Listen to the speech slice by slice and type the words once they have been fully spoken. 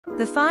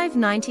The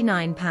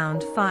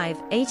 £599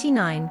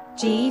 589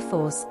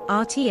 GeForce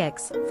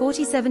RTX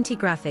 4070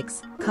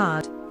 graphics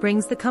card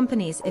brings the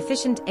company's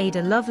efficient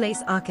Ada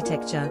Lovelace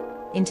architecture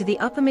into the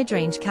upper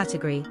mid-range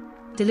category,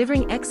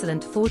 delivering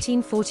excellent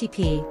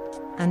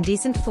 1440p and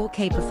decent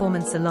 4K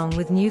performance along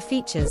with new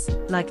features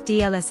like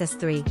DLSS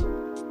 3.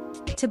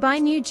 To buy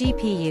new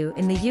GPU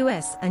in the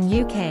US and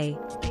UK,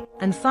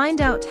 and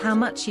find out how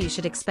much you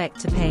should expect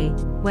to pay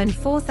when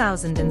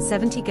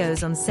 4070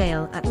 goes on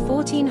sale at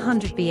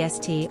 1400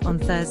 BST on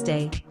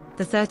Thursday,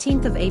 the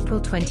 13th of April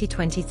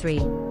 2023.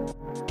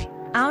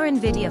 Our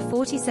Nvidia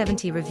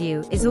 4070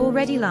 review is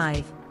already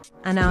live,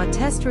 and our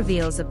test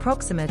reveals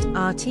approximate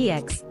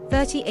RTX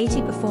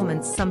 3080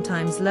 performance,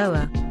 sometimes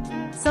lower,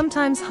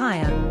 sometimes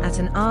higher, at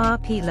an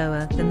RRP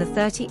lower than the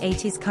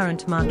 3080's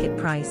current market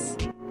price.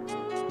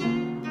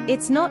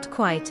 It's not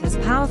quite as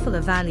powerful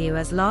a value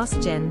as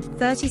last-gen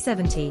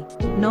 3070,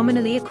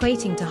 nominally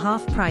equating to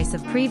half price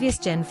of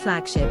previous-gen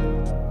flagship,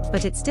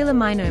 but it's still a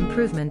minor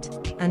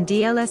improvement, and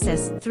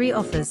DLSS 3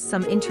 offers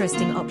some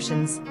interesting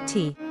options.